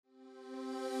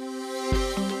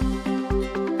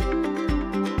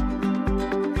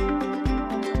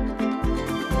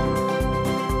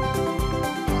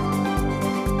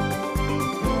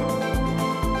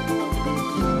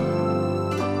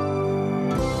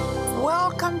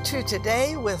Welcome to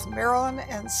Today with Marilyn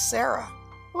and Sarah.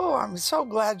 Oh, I'm so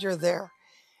glad you're there.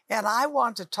 And I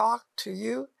want to talk to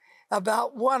you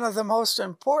about one of the most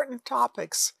important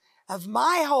topics of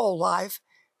my whole life,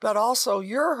 but also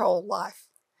your whole life.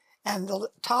 And the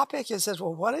topic is,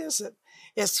 well, what is it?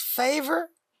 It's favor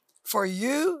for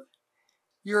you,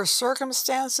 your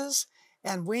circumstances,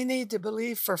 and we need to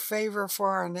believe for favor for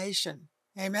our nation.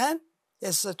 Amen?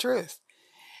 It's the truth.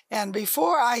 And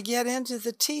before I get into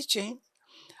the teaching,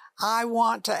 I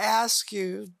want to ask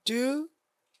you, do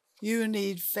you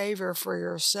need favor for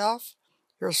yourself,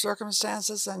 your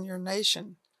circumstances, and your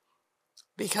nation?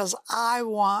 Because I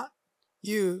want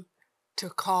you to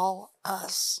call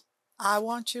us. I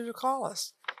want you to call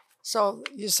us. So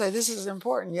you say, this is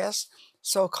important, yes?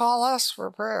 So call us for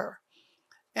prayer.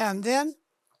 And then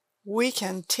we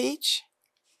can teach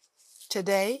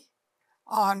today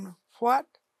on what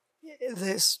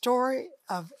the story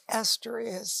of Esther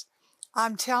is.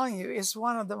 I'm telling you, it's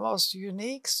one of the most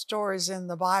unique stories in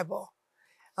the Bible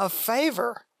of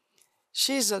favor.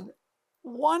 She's a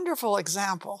wonderful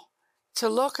example to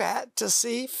look at, to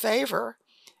see favor.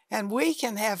 And we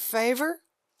can have favor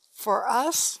for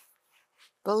us,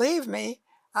 believe me,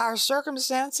 our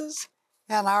circumstances,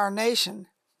 and our nation.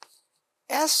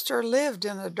 Esther lived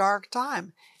in a dark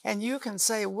time. And you can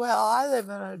say, well, I live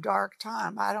in a dark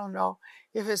time. I don't know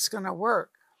if it's going to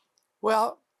work.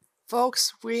 Well,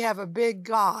 folks, we have a big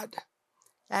God,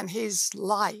 and He's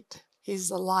light. He's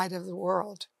the light of the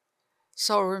world.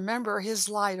 So remember, His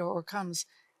light overcomes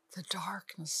the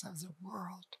darkness of the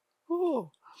world.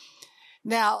 Ooh.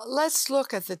 Now, let's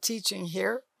look at the teaching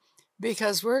here,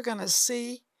 because we're going to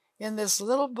see in this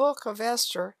little book of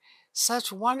Esther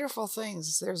such wonderful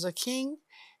things. There's a king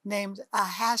named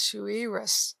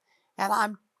Ahasuerus, and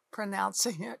I'm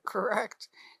pronouncing it correct,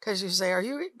 because you say, are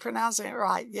you pronouncing it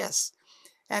right? Yes.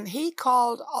 And he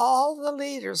called all the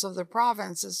leaders of the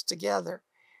provinces together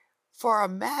for,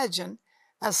 imagine,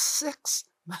 a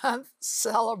 6-month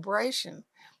celebration.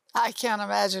 I can't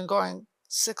imagine going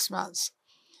 6 months.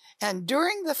 And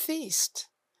during the feast,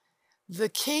 the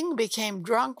king became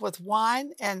drunk with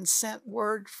wine and sent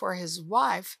word for his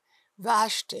wife,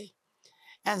 Vashti.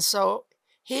 And so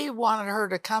he wanted her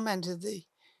to come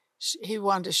he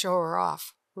wanted to show her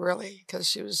off, really, because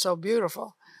she was so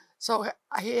beautiful. So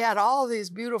he had all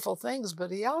these beautiful things, but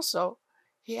he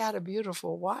had a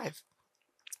beautiful wife.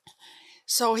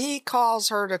 So he calls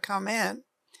her to come in,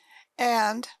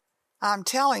 and I'm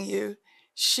telling you,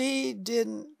 she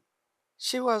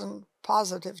wasn't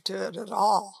positive to it at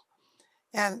all.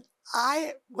 And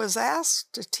I was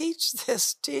asked to teach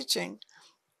this teaching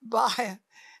by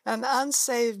an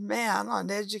unsaved man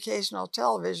on educational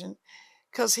television,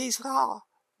 because he saw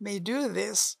me do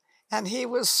this, and he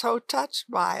was so touched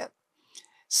by it.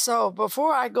 So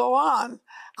before I go on,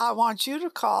 I want you to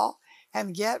call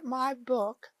and get my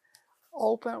book,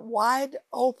 Wide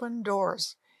Open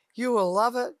Doors. You will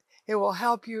love it. It will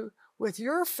help you with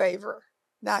your favor.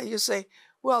 Now you say,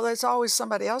 well, there's always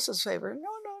somebody else's favor. No.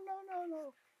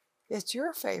 It's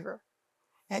your favor.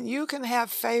 And you can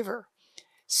have favor.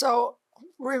 So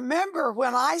remember,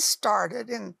 when I started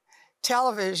in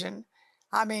television,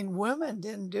 women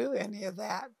didn't do any of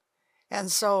that. And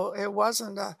so it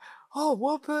wasn't oh,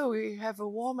 whoopee, we have a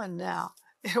woman now.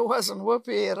 It wasn't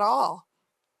whoopee at all.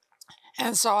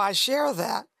 And so I share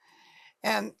that.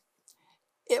 And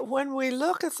when we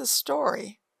look at the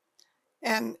story,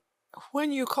 and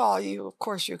when you call, of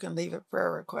course, you can leave a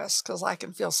prayer request, because I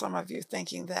can feel some of you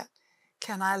thinking that,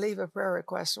 can I leave a prayer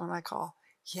request when I call?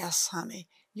 Yes, honey,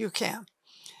 you can.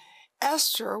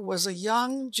 Esther was a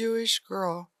young Jewish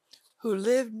girl who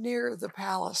lived near the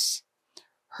palace.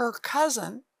 Her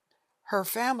cousin, her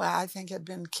family, I think, had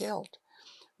been killed.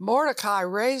 Mordecai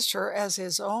raised her as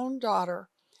his own daughter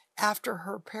after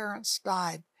her parents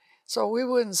died. So we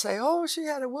wouldn't say, oh, she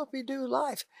had a whoopee-doo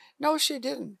life. No, she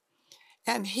didn't.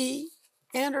 And he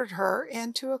entered her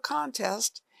into a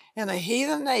contest in a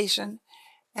heathen nation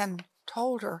and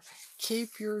told her,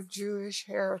 keep your Jewish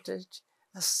heritage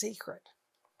a secret.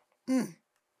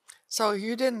 So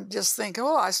you didn't just think,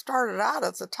 oh, I started out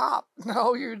at the top.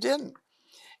 No, you didn't.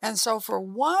 And so for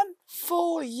 1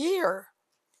 full year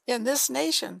in this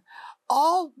nation,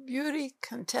 all beauty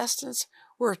contestants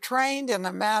were trained in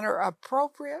a manner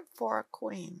appropriate for a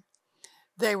queen.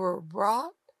 They were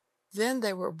brought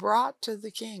to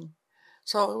the king.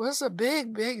 So it was a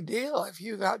big, big deal if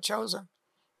you got chosen.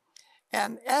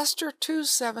 And Esther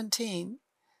 2:17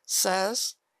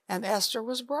 says, and Esther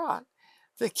was brought.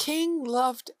 The king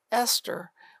loved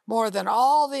Esther more than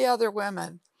all the other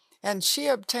women, and she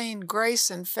obtained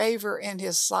grace and favor in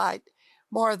his sight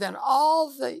more than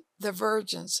all the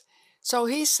virgins. So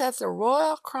he set the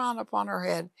royal crown upon her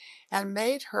head and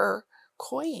made her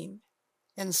queen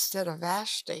instead of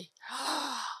Vashti,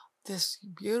 this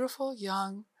beautiful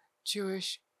young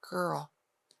Jewish girl.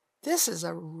 This is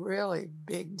a really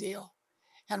big deal.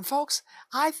 And folks,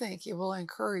 I think it will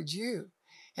encourage you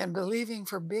in believing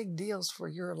for big deals for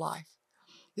your life.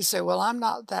 You say, well, I'm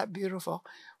not that beautiful.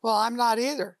 Well, I'm not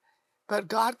either. But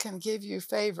God can give you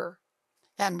favor.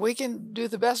 And we can do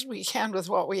the best we can with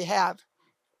what we have.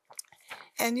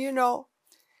 And you know,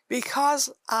 because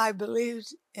I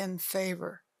believed in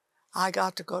favor, I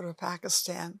got to go to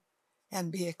Pakistan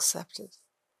and be accepted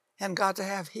and got to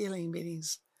have healing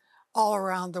meetings all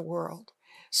around the world.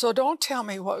 So don't tell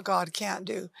me what God can't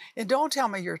do. And don't tell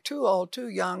me you're too old, too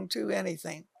young, too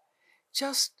anything.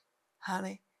 Just,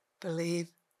 honey,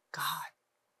 believe God,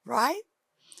 right?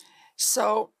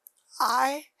 So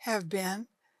I have been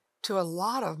to a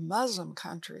lot of Muslim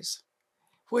countries,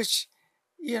 which,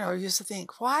 you know, used to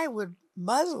think, why would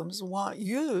Muslims want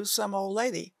you, some old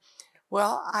lady?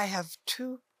 Well, I have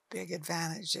two big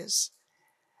advantages.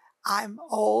 I'm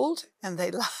old and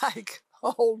they like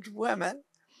old women,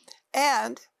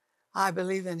 and I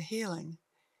believe in healing,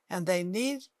 and they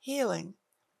need healing.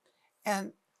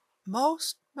 And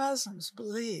most Muslims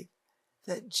believe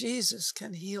that Jesus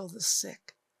can heal the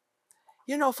sick.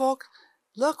 You know, folks,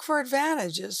 look for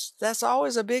advantages. That's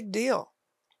always a big deal.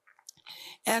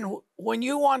 And when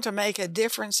you want to make a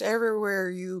difference everywhere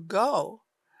you go,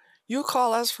 you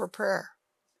call us for prayer,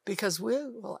 because we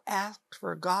will ask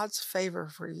for God's favor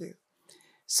for you.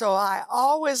 So I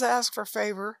always ask for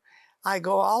favor. I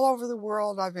go all over the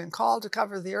world. I've been called to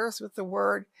cover the earth with the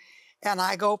word. And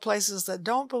I go places that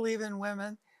don't believe in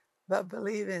women, but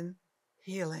believe in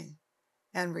healing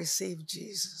and receive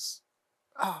Jesus.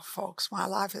 Oh, folks, my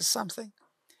life is something.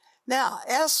 Now,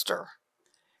 Esther,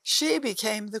 she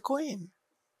became the queen.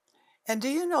 And do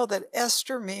you know that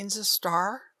Esther means a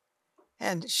star?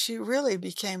 And she really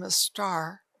became a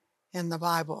star in the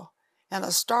Bible. And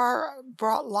a star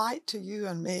brought light to you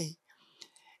and me.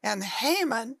 And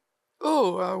Haman,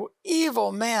 an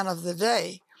evil man of the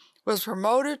day, was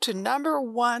promoted to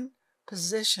 #1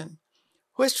 position,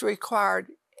 which required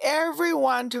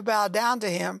everyone to bow down to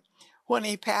him when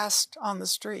he passed on the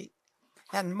street.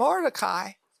 And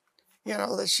Mordecai, you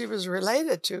know, that she was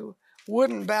related to,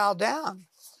 wouldn't bow down.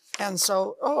 And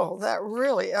so, that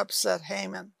really upset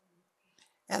Haman.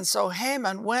 And so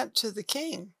Haman went to the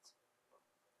king.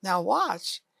 Now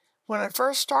watch, when it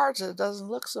first starts, it doesn't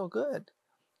look so good.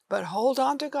 But hold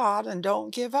on to God and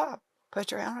don't give up.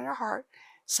 Put your hand on your heart.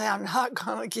 Say, I'm not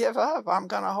going to give up. I'm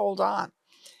going to hold on.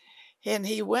 And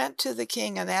he went to the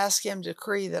king and asked him to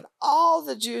decree that all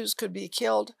the Jews could be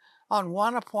killed on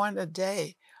one appointed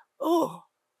day. Ooh,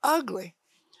 ugly.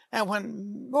 And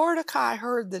when Mordecai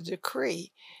heard the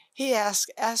decree, he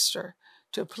asked Esther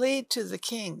to plead to the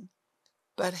king.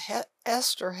 But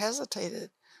Esther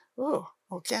hesitated. Ooh,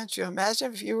 well, can't you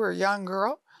imagine if you were a young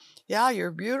girl? Yeah,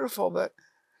 you're beautiful, but,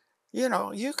 you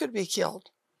know, you could be killed.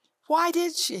 Why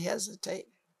did she hesitate?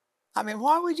 I mean,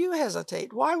 why would you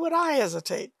hesitate? Why would I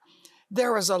hesitate?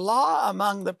 There was a law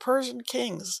among the Persian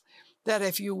kings that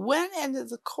if you went into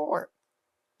the court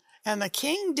and the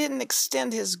king didn't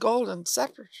extend his golden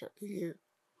scepter to you,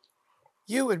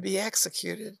 you would be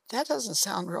executed. That doesn't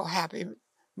sound real happy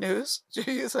news, do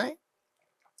you think?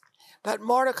 But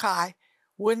Mordecai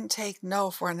wouldn't take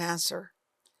no for an answer.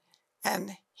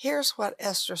 And here's what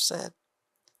Esther said.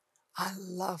 I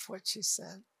love what she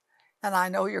said. And I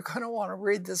know you're going to want to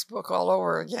read this book all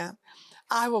over again.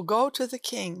 I will go to the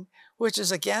king, which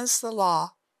is against the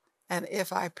law, and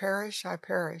if I perish, I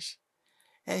perish.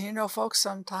 And you know, folks,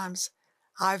 sometimes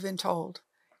I've been told,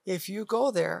 if you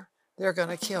go there, they're going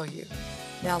to kill you.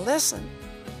 Now listen,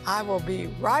 I will be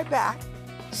right back,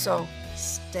 so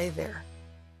stay there.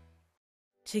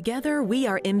 Together, we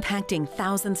are impacting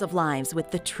thousands of lives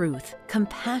with the truth,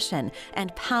 compassion,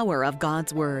 and power of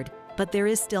God's Word. But there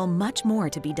is still much more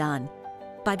to be done.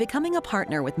 By becoming a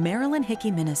partner with Marilyn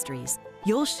Hickey Ministries,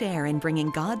 you'll share in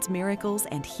bringing God's miracles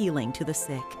and healing to the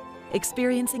sick,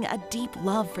 experiencing a deep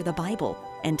love for the Bible,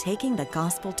 and taking the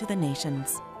gospel to the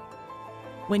nations.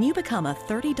 When you become a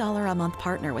 $30 a month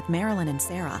partner with Marilyn and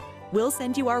Sarah, we'll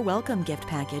send you our welcome gift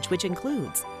package, which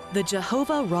includes the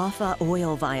Jehovah Rapha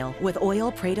oil vial with oil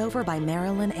prayed over by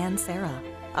Marilyn and Sarah,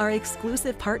 our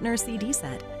exclusive partner CD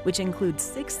set, which includes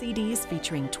 6 CDs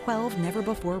featuring 12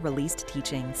 never-before-released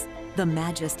teachings, the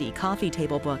Majesty Coffee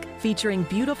Table Book featuring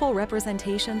beautiful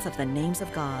representations of the names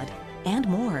of God, and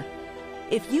more.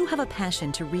 If you have a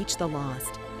passion to reach the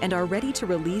lost, and are ready to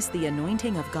release the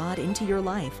anointing of God into your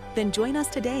life, then join us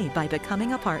today by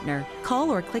becoming a partner.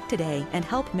 Call or click today and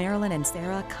help Marilyn and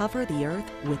Sarah cover the earth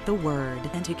with the Word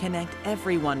and to connect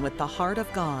everyone with the heart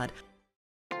of God.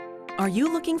 Are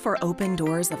you looking for open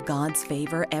doors of God's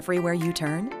favor everywhere you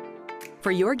turn?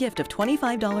 For your gift of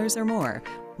 $25 or more,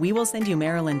 we will send you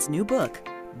Marilyn's new book,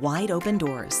 Wide Open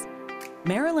Doors.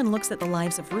 Marilyn looks at the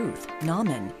lives of Ruth,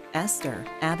 Naaman, Esther,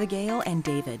 Abigail, and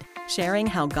David, sharing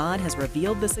how God has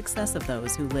revealed the success of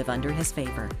those who live under His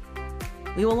favor.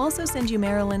 We will also send you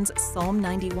Marilyn's Psalm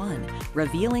 91,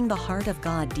 Revealing the Heart of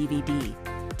God DVD,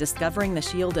 Discovering the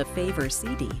Shield of Favor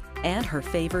CD, and her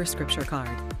Favor Scripture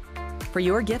Card. For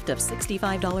your gift of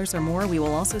 $65 or more, we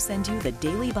will also send you the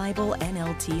Daily Bible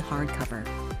NLT hardcover.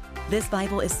 This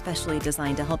Bible is specially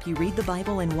designed to help you read the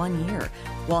Bible in 1 year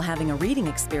while having a reading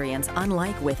experience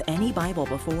unlike with any Bible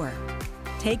before.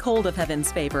 Take hold of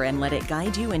heaven's favor and let it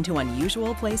guide you into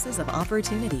unusual places of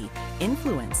opportunity,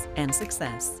 influence, and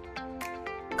success.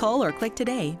 Call or click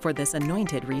today for this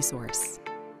anointed resource.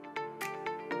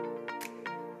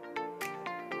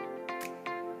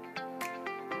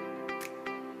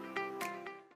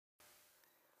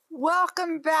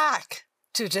 Welcome back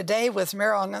to Today with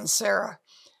Marilyn and Sarah.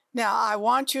 Now, I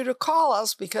want you to call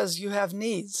us because you have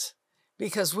needs,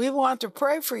 because we want to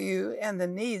pray for you and the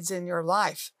needs in your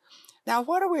life. Now,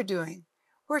 what are we doing?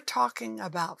 We're talking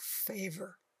about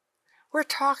favor. We're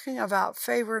talking about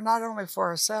favor not only for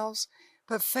ourselves,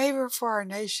 but favor for our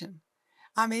nation.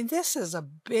 I mean, this is a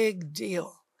big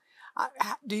deal.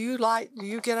 Do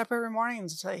you get up every morning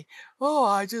and say, oh,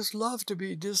 I just love to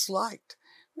be disliked?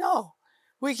 No,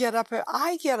 I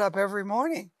get up every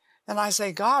morning and I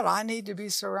say, God, I need to be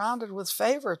surrounded with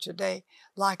favor today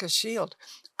like a shield.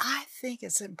 I think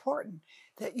it's important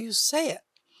that you say it.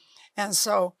 And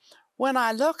so when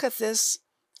I look at this,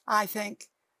 I think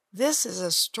this is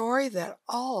a story that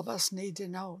all of us need to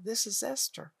know. This is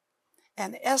Esther.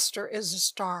 And Esther is a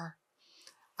star.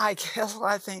 I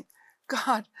think,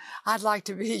 God, I'd like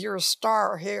to be your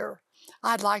star here.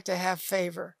 I'd like to have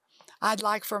favor. I'd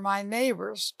like for my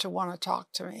neighbors to want to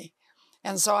talk to me.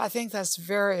 And so I think that's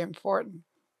very important.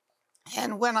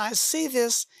 And when I see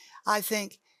this, I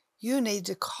think you need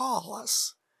to call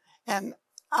us. And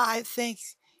I think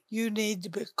you need to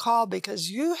be called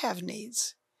because you have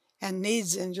needs and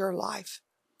needs in your life.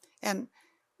 And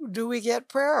do we get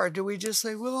prayer or do we just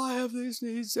say, well, I have these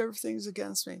needs, everything's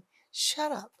against me?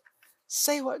 Shut up.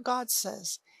 Say what God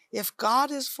says. If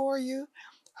God is for you,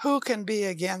 who can be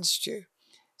against you?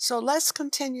 So let's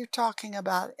continue talking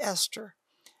about Esther.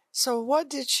 So what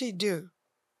did she do?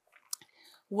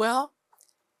 Well,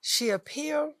 she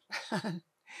appealed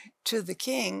to the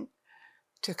king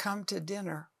to come to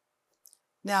dinner.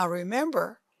 Now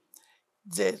remember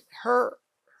that her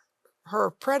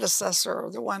predecessor,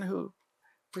 the one who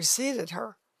preceded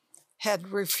her,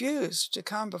 had refused to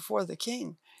come before the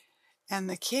king. And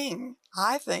the king,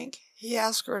 I think, he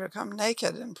asked her to come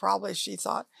naked, and probably she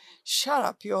thought, shut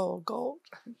up, you old goat.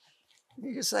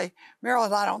 You say,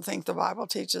 Marilyn, I don't think the Bible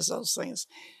teaches those things.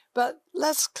 But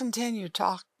let's continue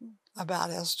talking about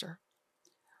Esther.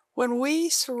 When we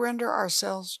surrender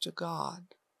ourselves to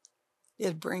God,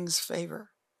 it brings favor.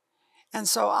 And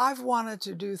so I've wanted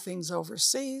to do things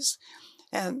overseas,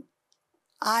 and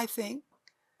I think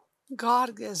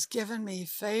God has given me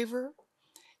favor,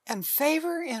 and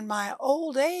favor in my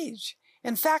old age.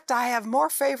 In fact, I have more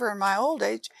favor in my old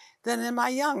age than in my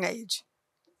young age.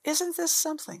 Isn't this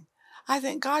something? I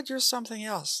think, God, you're something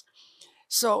else.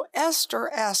 So Esther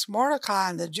asked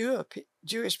Mordecai and the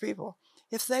Jewish people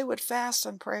if they would fast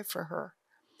and pray for her.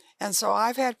 And so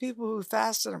I've had people who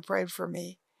fasted and prayed for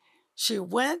me. She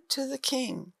went to the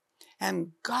king,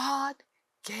 and God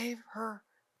gave her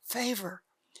favor.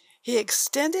 He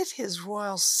extended his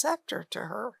royal scepter to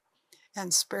her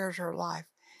and spared her life.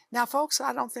 Now, folks,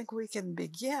 I don't think we can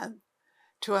begin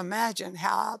to imagine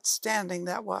how outstanding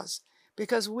that was,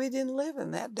 because we didn't live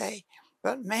in that day.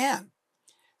 But man,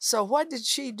 so what did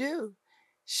she do?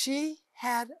 She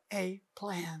had a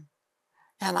plan,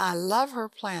 and I love her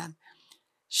plan.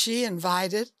 She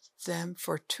invited them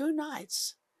for 2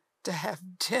 nights to have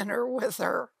dinner with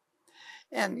her.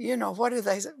 And you know, what do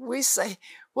they say? We say,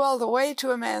 well, the way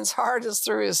to a man's heart is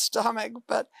through his stomach,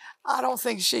 but I don't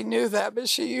think she knew that, but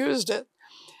she used it.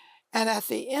 And at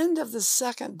the end of the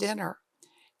second dinner,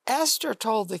 Esther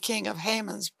told the king of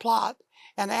Haman's plot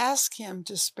and asked him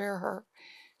to spare her.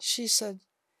 She said,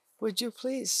 would you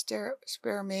please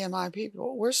spare me and my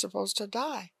people? We're supposed to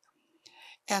die.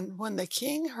 And when the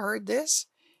king heard this,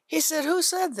 he said, who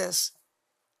said this?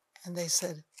 And they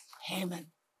said, Haman.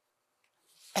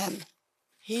 And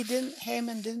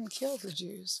Haman didn't kill the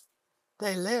Jews,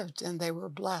 They lived and they were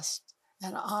blessed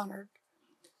and honored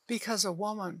because a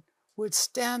woman would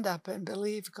stand up and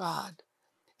believe God.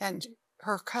 And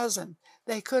her cousin,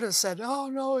 they could have said, oh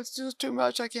no, it's just too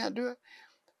much, I can't do it.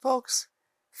 Folks,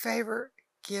 favor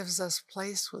gives us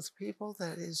place with people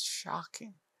that is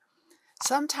shocking.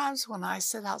 Sometimes when I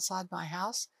sit outside my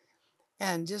house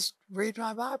and just read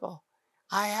my Bible,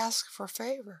 I ask for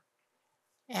favor.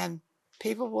 And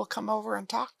people will come over and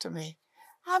talk to me.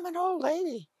 I'm an old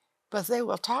lady, but they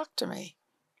will talk to me.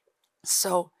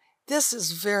 So this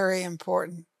is very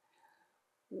important.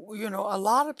 You know, a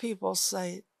lot of people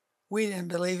say we didn't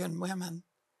believe in women,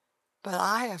 but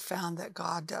I have found that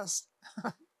God does.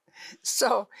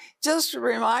 So just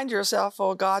remind yourself,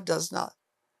 oh, God does not.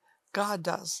 God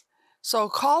does. So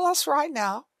call us right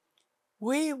now.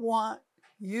 We want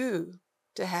you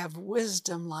to have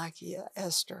wisdom like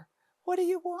Esther. What do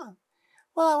you want?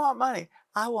 Well, I want money.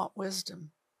 I want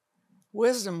wisdom.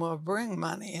 Wisdom will bring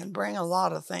money and bring a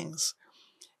lot of things.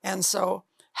 And so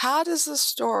how does the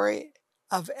story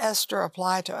of Esther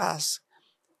apply to us?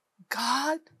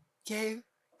 God gave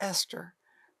Esther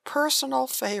personal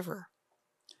favor,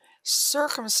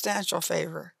 circumstantial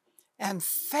favor, and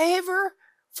favor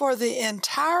for the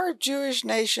entire Jewish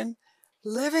nation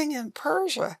living in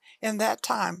Persia in that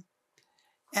time.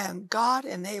 And God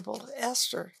enabled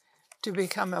Esther to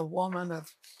become a woman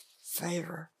of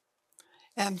favor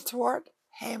and thwart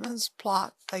Haman's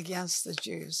plot against the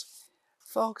Jews.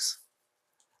 Folks,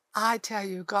 I tell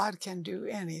you, God can do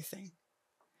anything.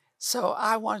 So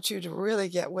I want you to really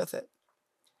get with it.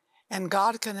 And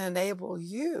God can enable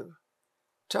you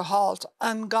to halt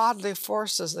ungodly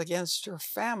forces against your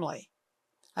family,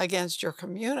 against your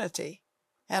community,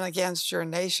 and against your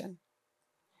nation.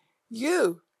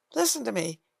 You, listen to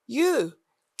me, you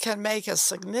can make a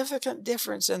significant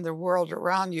difference in the world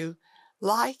around you,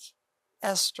 like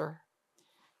Esther.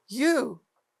 You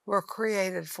were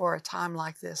created for a time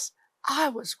like this. I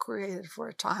was created for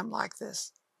a time like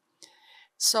this.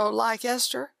 So like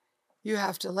Esther, you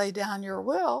have to lay down your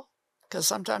will, because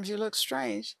sometimes you look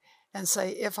strange, and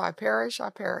say, if I perish, I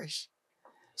perish.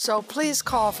 So please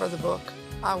call for the book.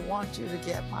 I want you to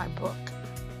get my book,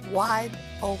 Wide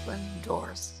Open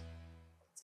Doors.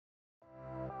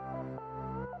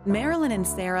 Marilyn and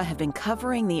Sarah have been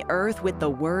covering the earth with the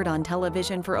Word on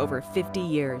television for over 50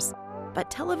 years. But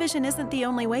television isn't the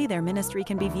only way their ministry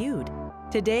can be viewed.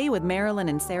 Today with Marilyn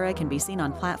and Sarah can be seen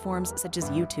on platforms such as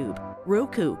YouTube,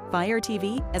 Roku, Fire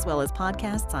TV, as well as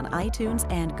podcasts on iTunes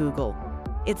and Google.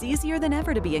 It's easier than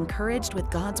ever to be encouraged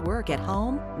with God's work at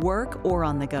home, work, or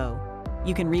on the go.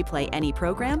 You can replay any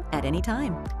program at any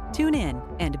time. Tune in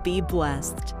and be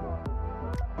blessed.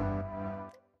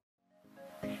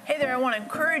 Hey there, I want to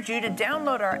encourage you to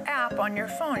download our app on your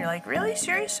phone. You're like, really?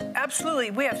 Serious? Absolutely.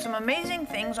 We have some amazing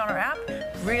things on our app,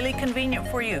 really convenient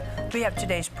for you. We have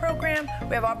today's program.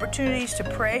 We have opportunities to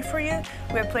pray for you.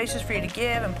 We have places for you to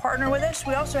give and partner with us.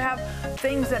 We also have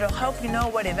things that will help you know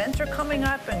what events are coming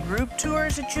up and group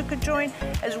tours that you could join,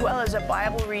 as well as a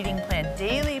Bible reading plan,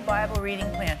 daily Bible reading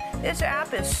plan. This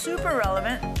app is super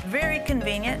relevant, very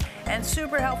convenient, and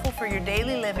super helpful for your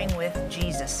daily living with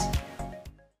Jesus.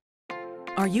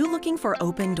 Are you looking for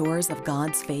open doors of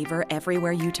God's favor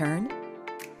everywhere you turn?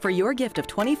 For your gift of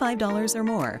 $25 or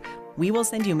more, we will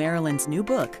send you Marilyn's new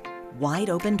book, Wide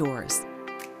Open Doors.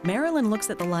 Marilyn looks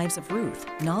at the lives of Ruth,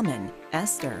 Naaman,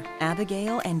 Esther,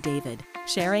 Abigail, and David,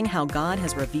 sharing how God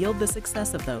has revealed the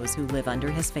success of those who live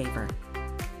under his favor.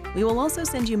 We will also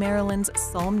send you Marilyn's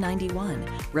Psalm 91,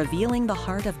 Revealing the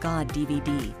Heart of God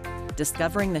DVD,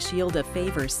 Discovering the Shield of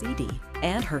Favor CD,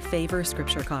 and her Favor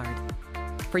Scripture Card.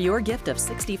 For your gift of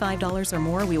 $65 or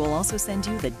more, we will also send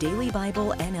you the Daily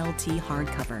Bible NLT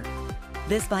hardcover.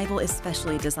 This Bible is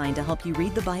specially designed to help you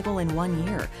read the Bible in 1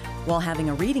 year, while having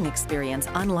a reading experience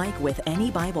unlike with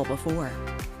any Bible before.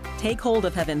 Take hold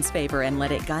of heaven's favor and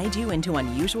let it guide you into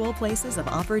unusual places of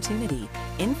opportunity,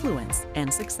 influence,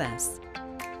 and success.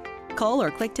 Call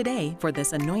or click today for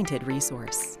this anointed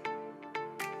resource.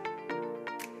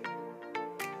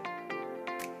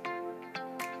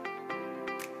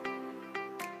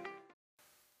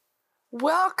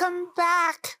 Welcome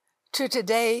back to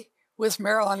Today with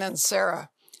Marilyn and Sarah.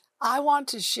 I want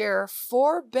to share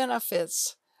 4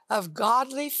 benefits of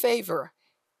godly favor.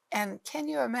 And can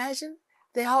you imagine?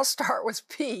 They all start with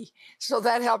P, so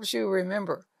that helps you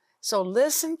remember. So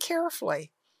listen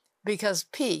carefully, because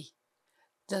P,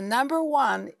 the number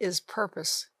 1 is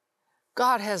purpose.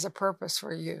 God has a purpose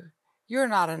for you. You're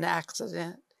not an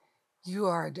accident. You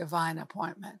are a divine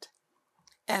appointment.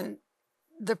 And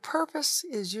the purpose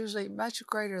is usually much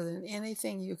greater than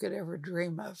anything you could ever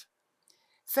dream of.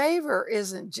 Favor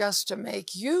isn't just to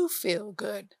make you feel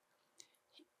good.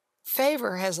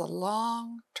 Favor has a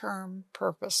long-term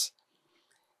purpose.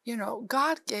 You know,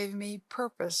 God gave me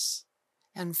purpose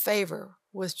and favor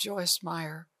with Joyce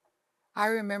Meyer. I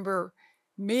remember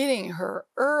meeting her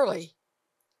early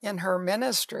in her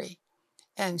ministry,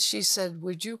 and she said,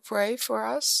 "Would you pray for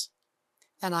us?"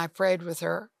 And I prayed with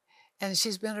her, and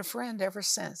she's been a friend ever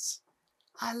since.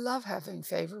 I love having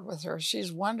favor with her.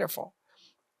 She's wonderful.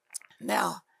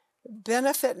 Now,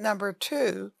 benefit number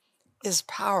 2 is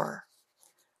power.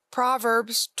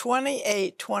 Proverbs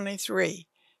 28:23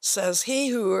 says, "He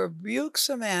who rebukes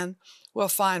a man will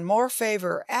find more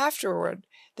favor afterward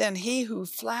than he who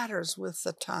flatters with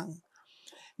the tongue."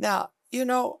 Now, you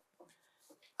know,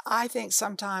 I think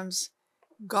sometimes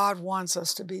God wants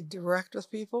us to be direct with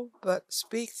people, but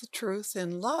speak the truth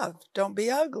in love. Don't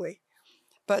be ugly,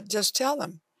 but just tell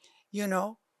them, you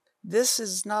know, this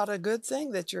is not a good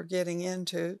thing that you're getting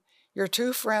into. You're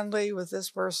too friendly with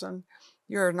this person.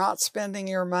 You're not spending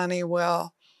your money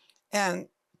well. And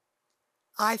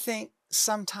I think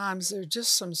sometimes there are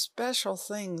just some special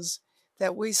things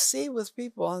that we see with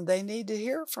people, and they need to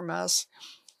hear from us.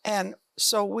 And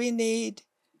so we need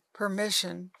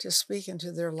permission to speak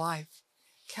into their life.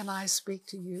 Can I speak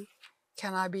to you?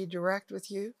 Can I be direct with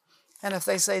you? And if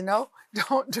they say no,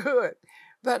 don't do it.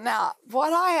 But now,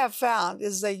 what I have found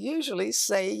is they usually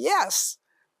say yes.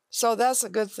 So that's a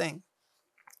good thing.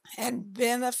 And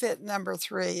benefit number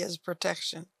 3 is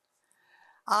protection.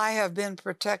 I have been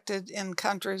protected in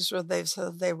countries where they've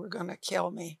said they were going to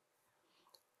kill me.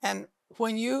 And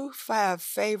when you have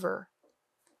favor,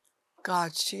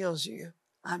 God shields you.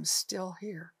 I'm still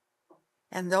here.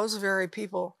 And those very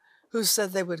people who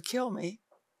said they would kill me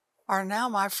are now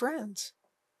my friends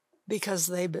because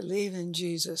they believe in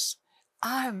Jesus.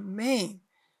 I mean,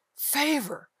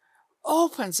 favor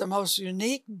opens the most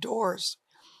unique doors.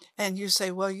 And you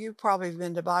say, well, you've probably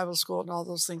been to Bible school and all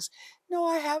those things. No,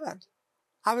 I haven't.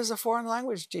 I was a foreign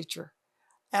language teacher.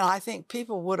 And I think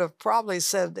people would have probably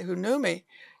said, who knew me,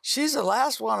 she's the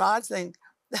last one I think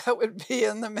that would be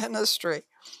in the ministry.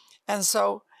 And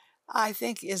so I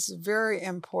think it's very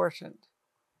important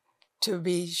to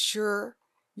be sure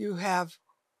you have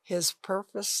His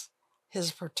purpose,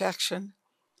 His protection.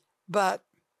 But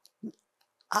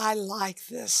I like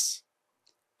this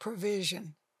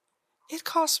provision. It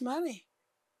costs money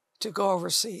to go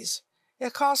overseas.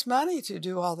 It costs money to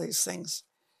do all these things.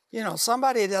 You know,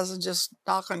 somebody doesn't just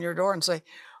knock on your door and say,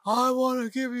 I want to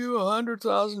give you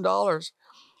 $100,000.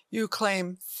 You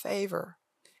claim favor.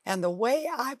 And the way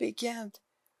I began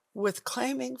with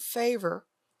claiming favor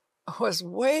was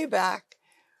way back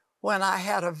when I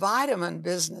had a vitamin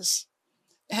business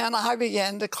and I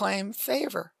began to claim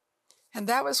favor. And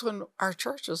that was when our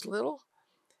church was little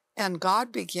and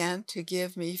God began to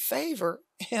give me favor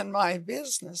in my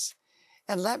business.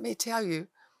 And let me tell you,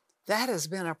 that has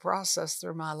been a process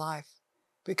through my life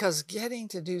because getting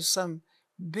to do some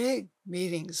big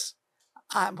meetings,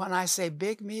 when I say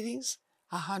big meetings,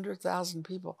 100,000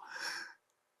 people.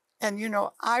 And, you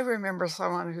know, I remember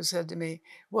someone who said to me,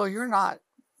 well, you're not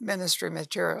ministry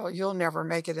material. You'll never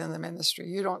make it in the ministry.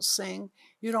 You don't sing.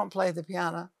 You don't play the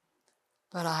piano.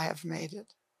 But I have made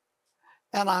it.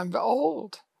 And I'm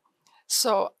old.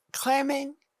 So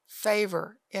claiming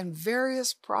favor in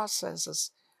various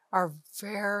processes are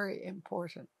very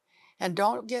important. And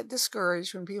don't get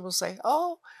discouraged when people say,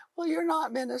 oh, well, you're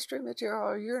not ministry material,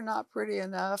 or you're not pretty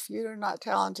enough, you're not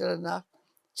talented enough.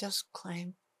 Just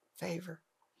claim favor.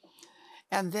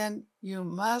 And then you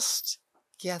must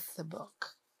get the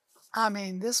book. I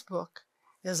mean, this book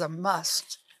is a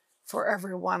must for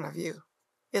every one of you.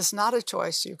 It's not a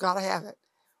choice. You've got to have it.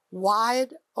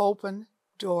 Wide Open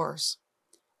Doors.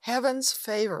 Heaven's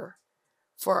Favor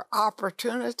for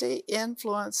Opportunity,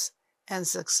 Influence, and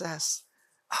Success.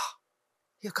 Oh,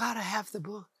 you've got to have the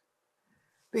book.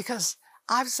 Because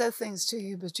I've said things to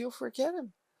you, but you'll forget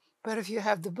them. But if you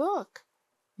have the book,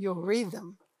 you'll read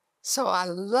them. So I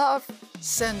love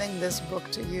sending this book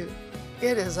to you.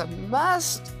 It is a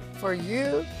must for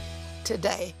you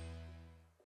today.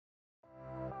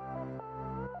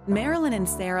 Marilyn and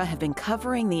Sarah have been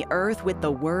covering the earth with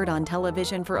the Word on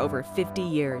television for over 50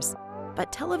 years.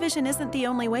 But television isn't the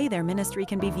only way their ministry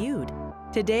can be viewed.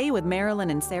 Today with Marilyn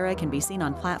and Sarah can be seen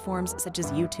on platforms such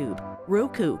as YouTube,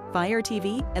 Roku, Fire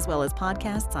TV, as well as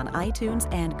podcasts on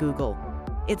iTunes and Google.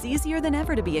 It's easier than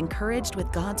ever to be encouraged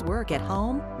with God's work at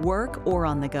home, work, or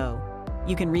on the go.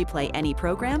 You can replay any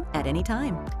program at any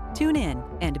time. Tune in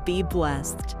and be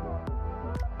blessed.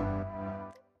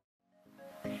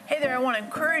 Hey there, I I want to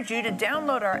encourage you to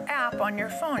download our app on your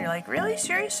phone. You're like, really?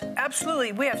 Serious?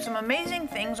 Absolutely. We have some amazing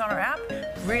things on our app,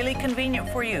 really convenient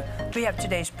for you. We have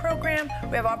today's program.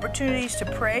 We have opportunities to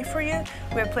pray for you.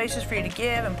 We have places for you to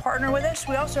give and partner with us.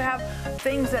 We also have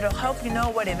things that will help you know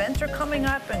what events are coming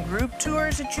up and group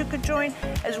tours that you could join,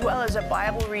 as well as a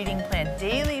Bible reading plan,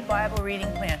 daily Bible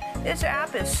reading plan. This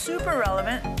app is super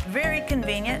relevant, very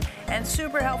convenient, and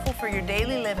super helpful for your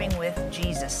daily living with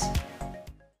Jesus.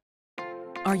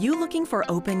 Are you looking for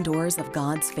open doors of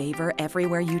God's favor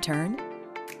everywhere you turn?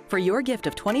 For your gift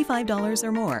of $25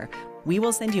 or more, we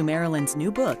will send you Marilyn's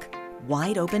new book,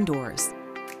 Wide Open Doors.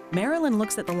 Marilyn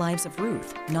looks at the lives of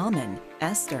Ruth, Naaman,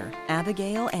 Esther,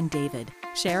 Abigail, and David,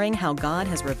 sharing how God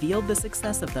has revealed the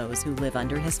success of those who live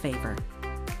under his favor.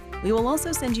 We will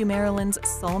also send you Marilyn's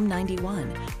Psalm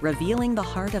 91, Revealing the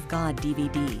Heart of God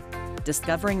DVD,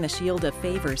 Discovering the Shield of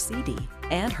Favor CD,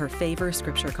 and her Favor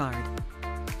Scripture Card.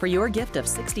 For your gift of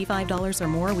 $65 or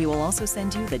more, we will also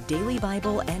send you the Daily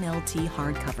Bible NLT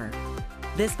hardcover.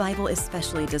 This Bible is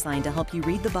specially designed to help you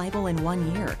read the Bible in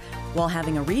 1 year, while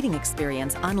having a reading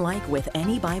experience unlike with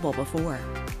any Bible before.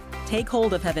 Take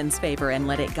hold of heaven's favor and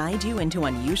let it guide you into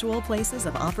unusual places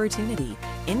of opportunity,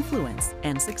 influence,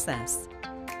 and success.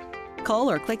 Call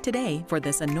or click today for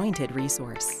this anointed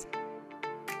resource.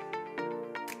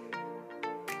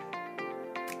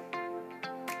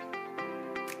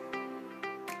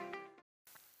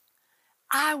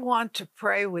 I want to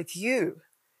pray with you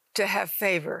to have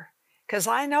favor, because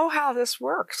I know how this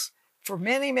works for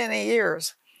many, many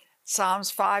years.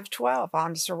 Psalms 5:12,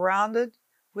 I'm surrounded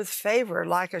with favor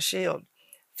like a shield.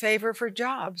 Favor for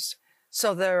jobs.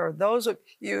 So there are those of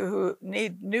you who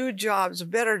need new jobs,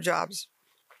 better jobs.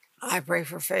 I pray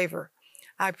for favor.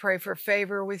 I pray for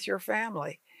favor with your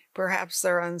family. Perhaps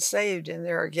they're unsaved and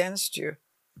they're against you.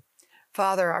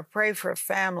 Father, I pray for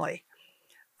family.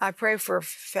 I pray for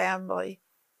family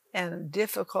and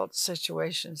difficult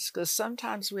situations, because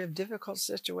sometimes we have difficult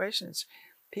situations.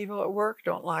 People at work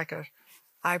don't like us.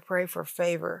 I pray for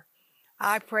favor.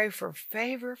 I pray for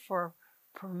favor for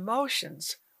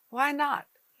promotions. Why not?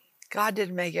 God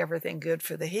didn't make everything good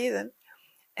for the heathen.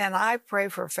 And I pray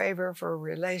for favor for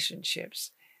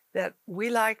relationships, that we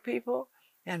like people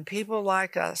and people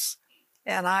like us.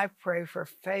 And I pray for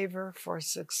favor for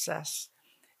success.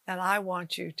 And I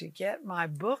want you to get my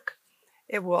book.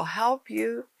 It will help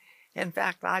you. In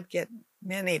fact, I'd get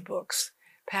many books,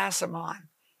 pass them on.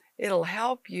 It'll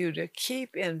help you to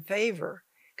keep in favor,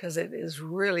 because it is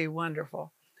really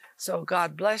wonderful. So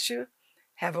God bless you.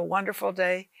 Have a wonderful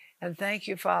day. And thank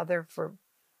you, Father, for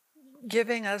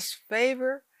giving us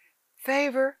favor,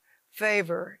 favor,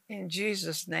 favor in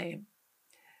Jesus' name.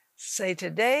 Say,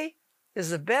 today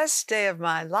is the best day of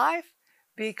my life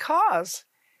because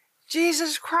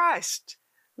Jesus Christ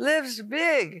lives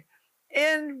big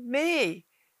in me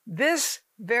this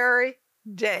very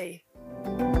day.